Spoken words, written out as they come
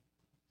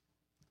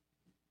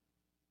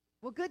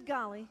Well, good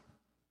golly,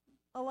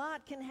 a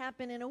lot can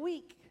happen in a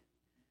week.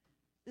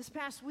 This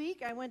past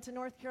week, I went to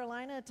North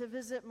Carolina to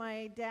visit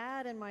my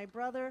dad and my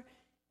brother,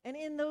 and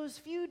in those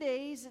few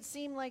days, it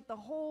seemed like the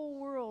whole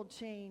world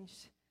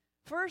changed.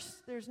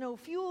 First, there's no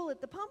fuel at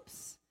the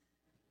pumps,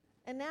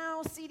 and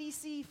now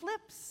CDC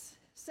flips,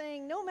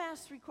 saying no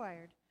masks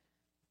required.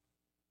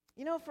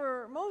 You know,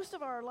 for most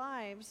of our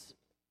lives,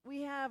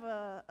 we have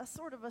a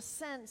sort of a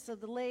sense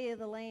of the lay of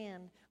the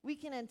land. We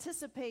can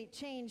anticipate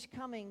change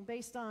coming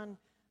based on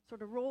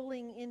sort of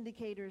rolling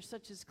indicators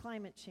such as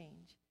climate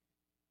change.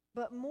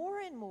 But more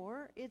and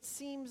more, it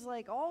seems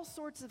like all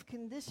sorts of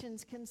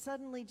conditions can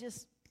suddenly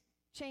just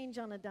change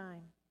on a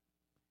dime.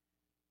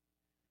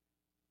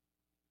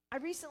 I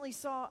recently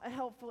saw a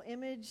helpful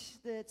image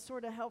that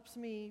sort of helps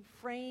me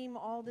frame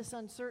all this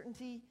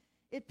uncertainty.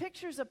 It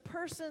pictures a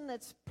person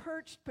that's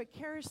perched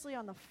precariously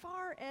on the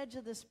far edge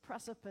of this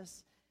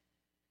precipice,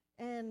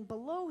 and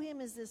below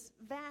him is this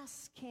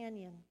vast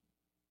canyon.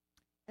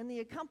 And the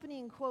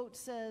accompanying quote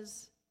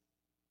says,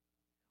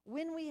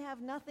 "When we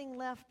have nothing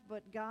left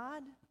but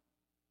God,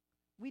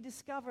 we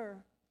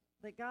discover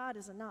that God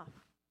is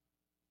enough."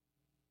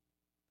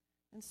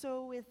 And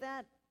so with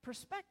that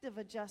perspective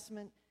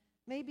adjustment,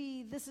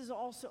 maybe this is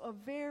also a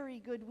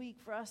very good week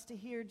for us to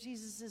hear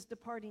Jesus'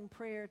 departing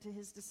prayer to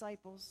his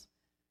disciples.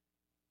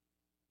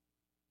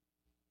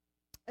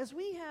 As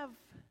we have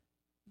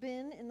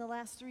been in the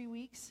last 3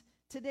 weeks,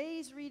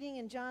 today's reading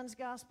in John's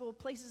Gospel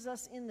places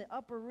us in the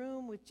upper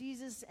room with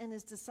Jesus and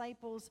his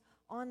disciples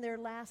on their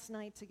last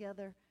night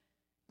together.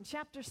 And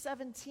chapter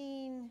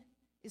 17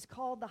 is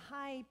called the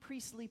high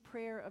priestly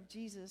prayer of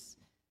Jesus,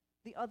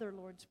 the other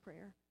Lord's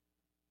Prayer.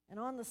 And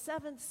on the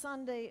seventh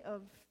Sunday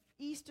of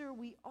Easter,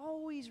 we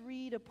always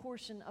read a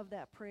portion of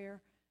that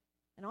prayer.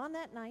 And on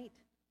that night,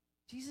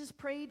 Jesus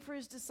prayed for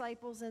his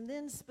disciples and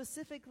then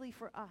specifically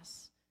for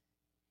us.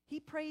 He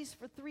prays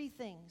for three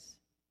things.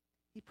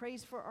 He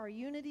prays for our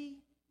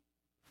unity,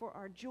 for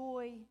our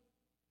joy,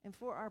 and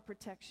for our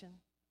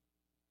protection.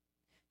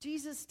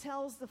 Jesus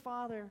tells the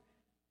Father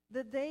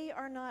that they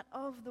are not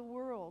of the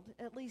world,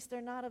 at least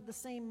they're not of the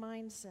same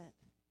mindset,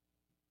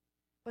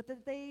 but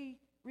that they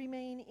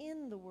remain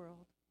in the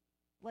world.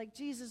 Like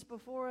Jesus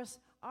before us,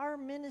 our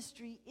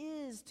ministry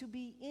is to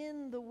be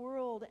in the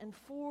world and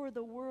for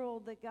the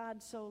world that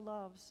God so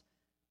loves.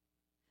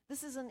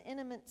 This is an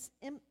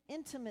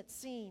intimate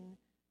scene,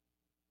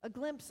 a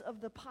glimpse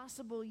of the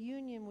possible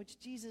union which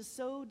Jesus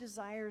so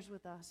desires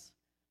with us.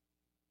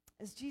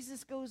 As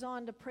Jesus goes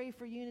on to pray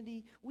for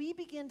unity, we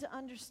begin to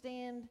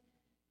understand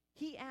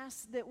he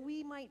asks that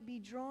we might be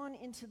drawn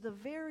into the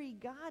very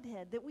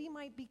Godhead, that we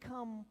might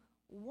become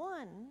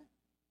one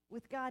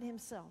with God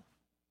himself.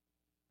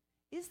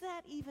 Is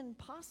that even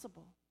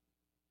possible?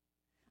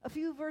 A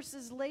few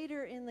verses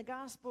later in the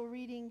gospel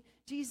reading,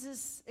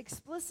 Jesus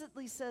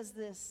explicitly says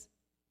this,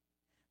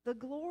 "The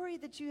glory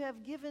that you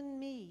have given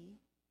me,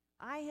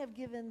 I have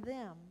given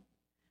them,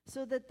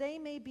 so that they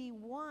may be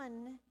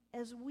one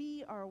as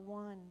we are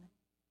one.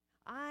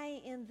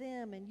 I in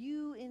them and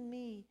you in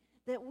me,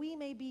 that we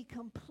may be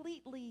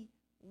completely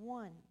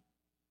one."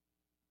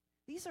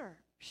 These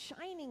are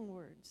shining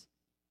words.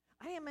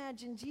 I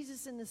imagine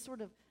Jesus in this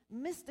sort of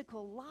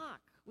mystical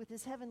lock with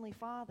his heavenly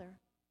Father.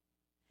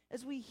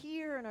 As we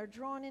hear and are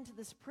drawn into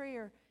this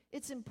prayer,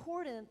 it's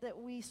important that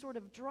we sort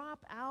of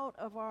drop out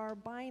of our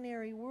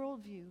binary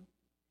worldview.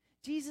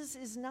 Jesus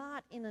is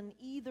not in an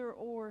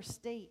either-or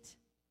state,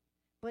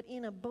 but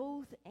in a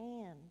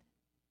both-and.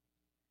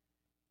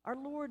 Our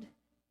Lord,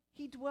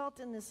 he dwelt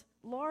in this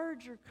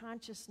larger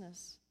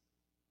consciousness.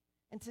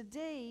 And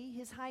today,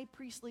 his high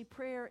priestly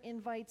prayer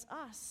invites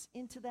us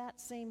into that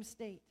same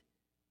state.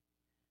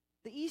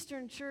 The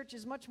Eastern Church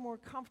is much more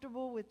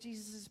comfortable with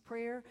Jesus'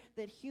 prayer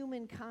that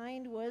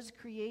humankind was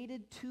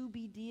created to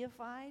be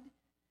deified,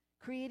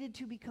 created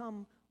to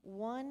become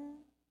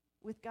one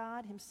with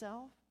God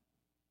himself.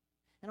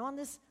 And on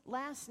this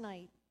last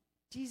night,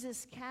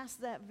 Jesus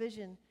cast that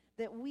vision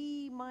that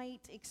we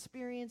might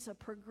experience a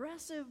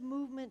progressive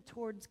movement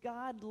towards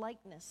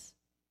God-likeness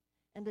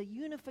and a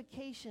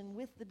unification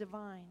with the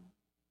divine.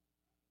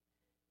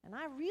 And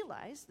I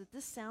realize that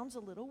this sounds a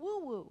little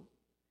woo-woo.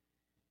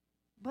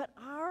 But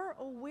our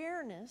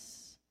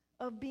awareness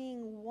of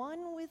being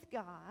one with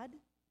God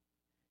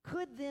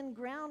could then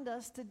ground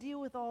us to deal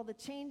with all the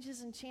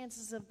changes and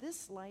chances of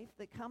this life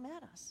that come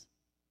at us.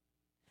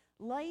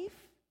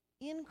 Life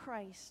in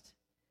Christ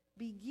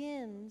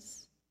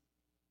begins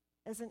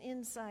as an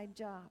inside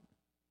job.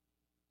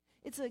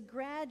 It's a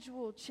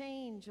gradual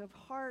change of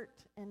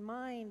heart and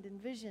mind and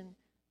vision.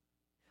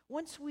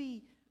 Once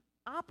we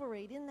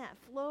operate in that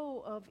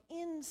flow of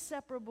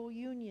inseparable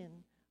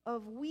union,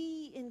 of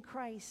we in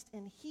Christ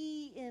and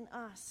he in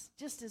us,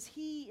 just as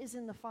he is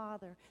in the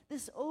Father,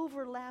 this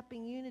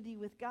overlapping unity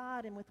with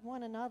God and with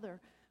one another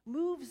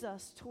moves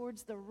us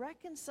towards the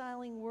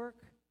reconciling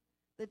work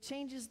that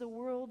changes the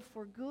world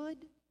for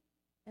good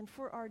and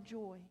for our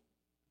joy.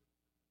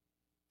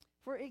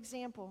 For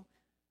example,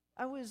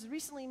 I was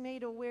recently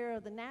made aware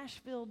of the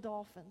Nashville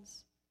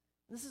Dolphins.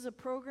 This is a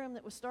program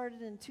that was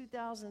started in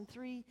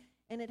 2003,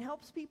 and it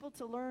helps people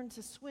to learn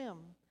to swim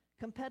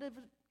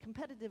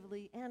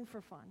competitively and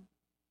for fun.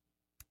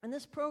 And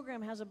this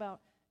program has about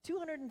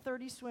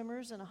 230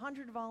 swimmers and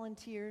 100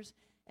 volunteers,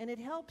 and it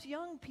helps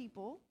young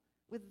people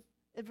with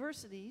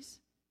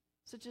adversities,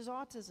 such as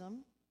autism,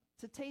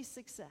 to taste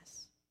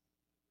success.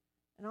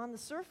 And on the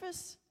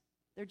surface,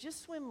 they're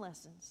just swim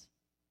lessons.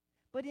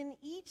 But in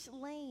each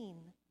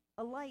lane,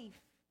 a life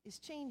is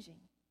changing.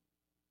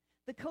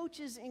 The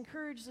coaches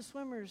encourage the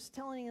swimmers,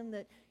 telling them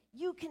that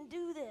you can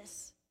do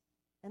this.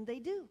 And they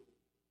do.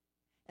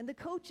 And the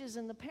coaches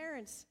and the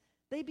parents,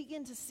 they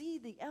begin to see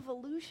the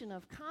evolution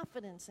of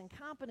confidence and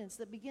competence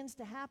that begins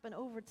to happen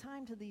over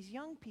time to these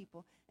young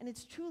people. And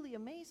it's truly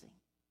amazing.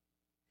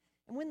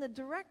 And when the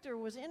director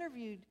was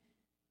interviewed,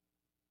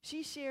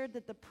 she shared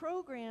that the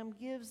program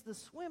gives the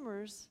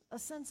swimmers a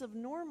sense of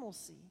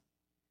normalcy.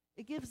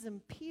 It gives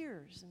them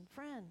peers and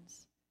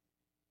friends.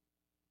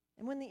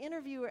 And when the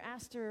interviewer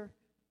asked her,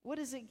 "What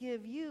does it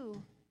give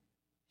you?"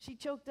 she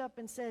choked up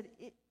and said,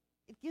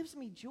 It gives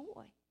me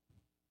joy.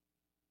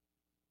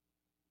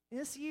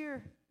 This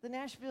year, the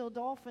Nashville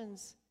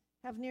Dolphins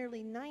have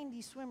nearly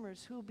 90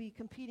 swimmers who will be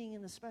competing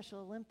in the Special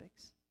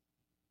Olympics.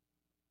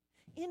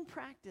 In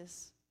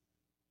practice,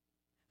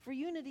 for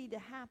unity to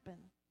happen,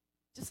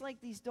 just like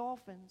these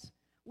dolphins,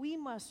 we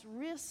must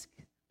risk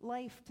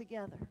life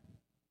together.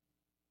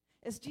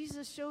 As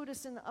Jesus showed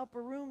us in the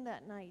upper room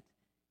that night,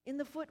 in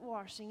the foot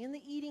washing, in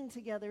the eating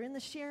together, in the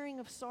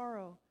sharing of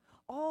sorrow,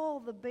 all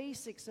the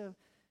basics of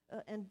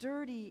and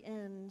dirty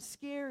and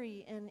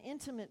scary and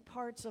intimate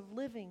parts of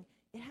living,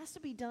 it has to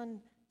be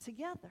done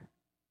together.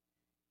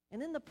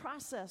 And in the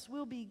process,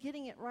 we'll be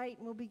getting it right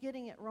and we'll be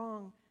getting it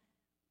wrong.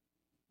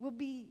 We'll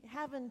be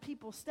having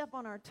people step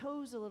on our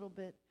toes a little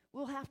bit.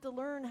 We'll have to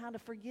learn how to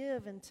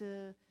forgive and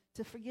to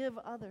forgive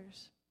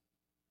others.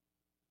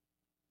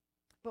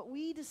 But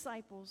we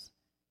disciples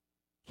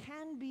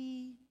can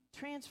be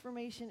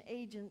transformation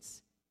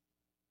agents,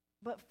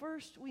 but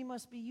first we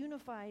must be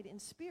unified in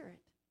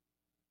spirit.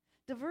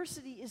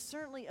 Diversity is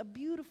certainly a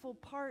beautiful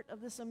part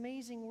of this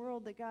amazing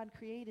world that God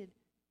created.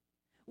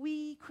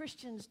 We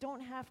Christians don't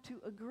have to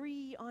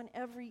agree on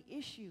every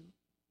issue,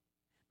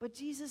 but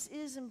Jesus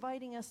is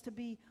inviting us to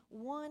be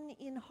one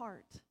in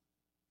heart,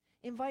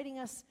 inviting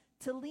us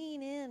to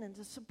lean in and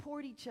to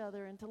support each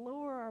other and to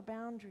lower our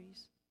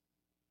boundaries.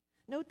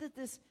 Note that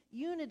this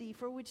unity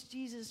for which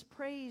Jesus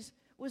prays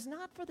was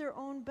not for their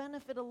own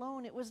benefit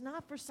alone. It was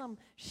not for some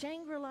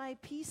Shangri-La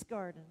peace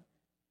garden,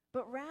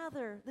 but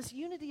rather this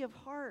unity of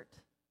heart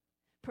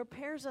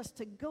prepares us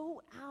to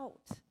go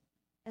out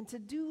and to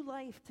do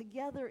life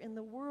together in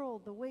the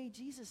world the way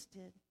Jesus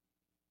did.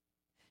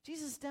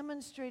 Jesus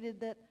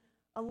demonstrated that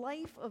a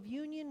life of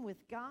union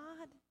with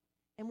God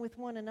and with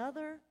one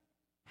another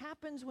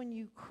happens when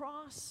you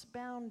cross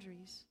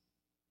boundaries.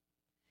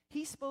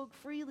 He spoke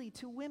freely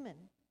to women,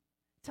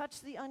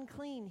 touched the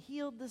unclean,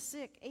 healed the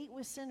sick, ate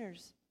with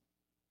sinners.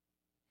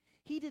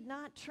 He did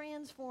not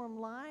transform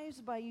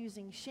lives by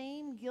using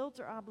shame,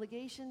 guilt, or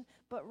obligation,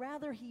 but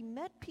rather he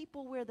met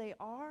people where they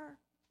are,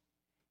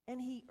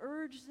 and he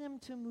urged them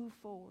to move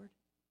forward.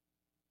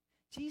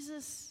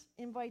 Jesus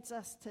invites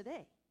us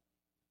today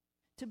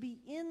to be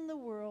in the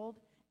world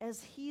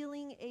as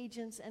healing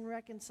agents and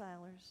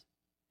reconcilers.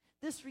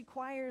 This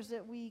requires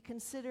that we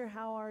consider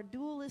how our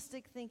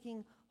dualistic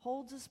thinking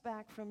holds us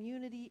back from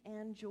unity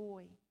and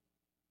joy.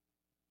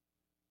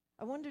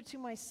 I wonder to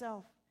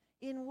myself,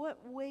 in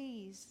what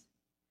ways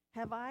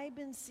have I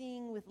been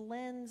seeing with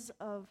lens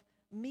of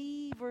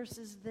me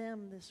versus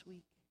them this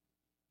week?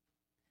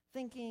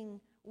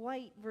 Thinking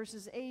white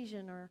versus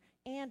Asian, or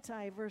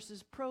anti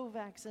versus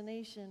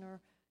pro-vaccination,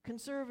 or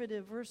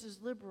conservative versus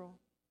liberal.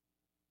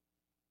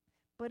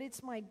 But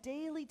it's my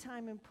daily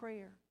time in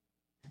prayer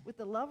with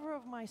the lover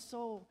of my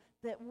soul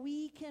that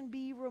we can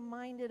be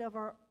reminded of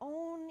our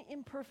own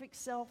imperfect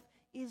self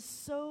is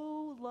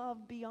so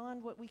loved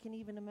beyond what we can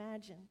even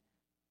imagine.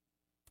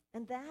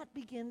 And that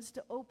begins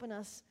to open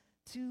us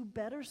to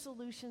better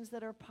solutions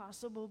that are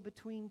possible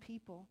between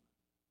people.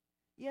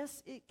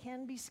 Yes, it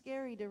can be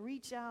scary to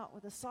reach out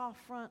with a soft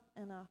front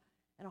and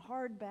a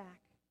hard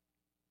back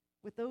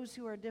with those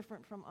who are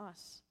different from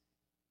us.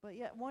 But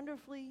yet,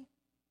 wonderfully,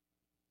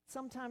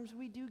 sometimes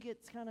we do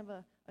get kind of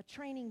a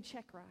training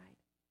check ride.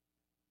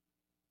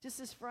 Just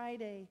this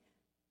Friday,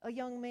 a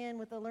young man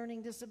with a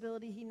learning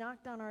disability, he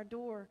knocked on our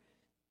door,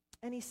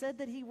 and he said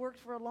that he worked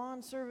for a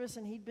lawn service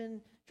and he'd been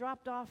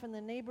dropped off in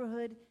the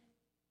neighborhood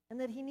and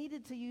that he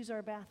needed to use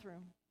our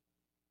bathroom.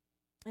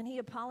 And he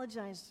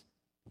apologized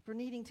for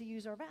needing to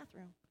use our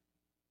bathroom.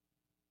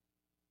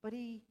 But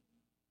he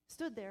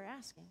stood there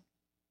asking.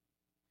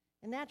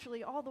 And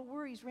naturally, all the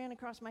worries ran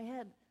across my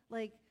head,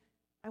 like,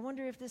 I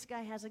wonder if this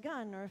guy has a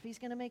gun or if he's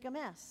going to make a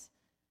mess.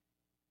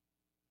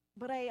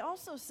 But I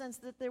also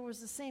sensed that there was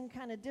the same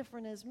kind of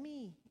different as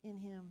me in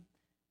him.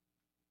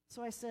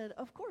 So I said,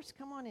 of course,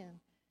 come on in.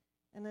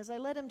 And as I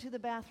led him to the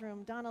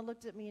bathroom, Donna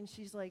looked at me and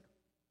she's like,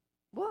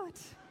 what?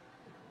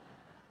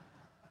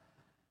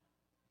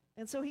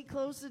 And so he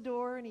closed the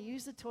door and he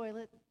used the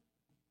toilet,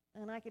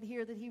 and I could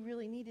hear that he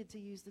really needed to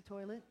use the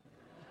toilet.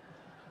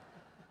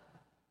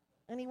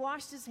 And he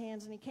washed his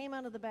hands, and he came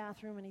out of the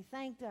bathroom, and he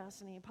thanked us,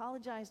 and he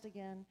apologized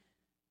again.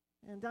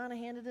 And Donna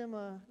handed him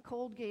a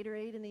cold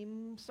Gatorade, and he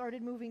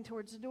started moving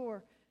towards the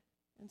door.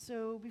 And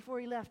so before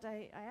he left,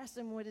 I asked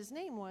him what his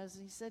name was,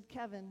 and he said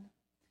Kevin.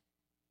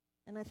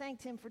 And I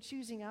thanked him for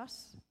choosing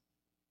us.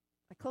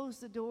 I closed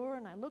the door,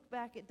 and I looked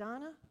back at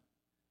Donna.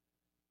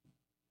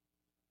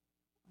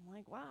 I'm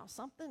like, wow,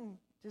 something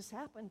just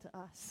happened to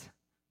us.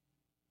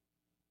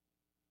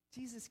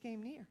 Jesus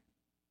came near.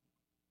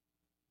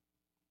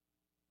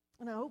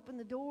 And I opened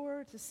the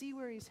door to see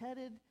where he's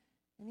headed,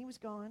 and he was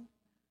gone.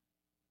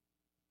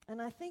 And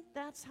I think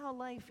that's how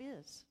life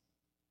is.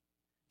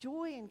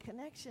 Joy and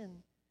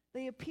connection,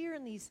 they appear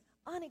in these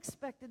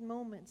unexpected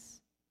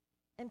moments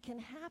and can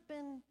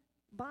happen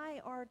by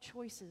our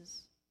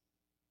choices.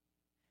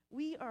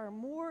 We are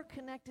more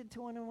connected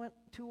to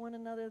one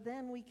another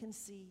than we can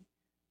see.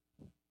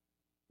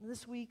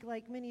 This week,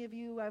 like many of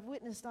you, I've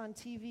witnessed on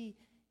TV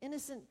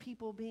innocent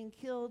people being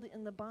killed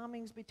in the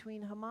bombings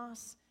between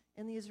Hamas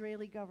and the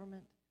Israeli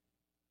government.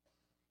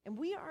 And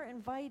we are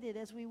invited,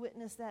 as we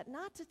witness that,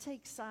 not to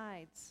take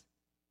sides,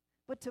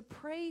 but to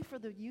pray for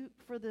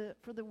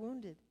the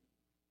wounded,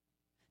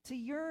 to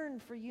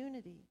yearn for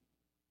unity,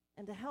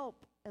 and to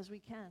help as we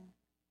can.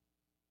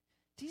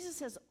 Jesus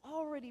has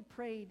already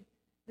prayed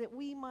that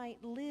we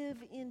might live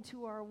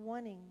into our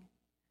wanting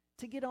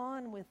to get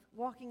on with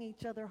walking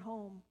each other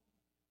home.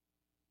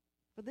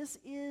 For this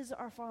is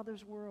our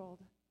Father's world,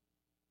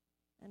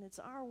 and it's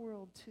our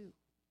world too.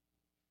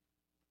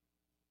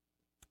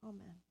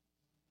 Amen.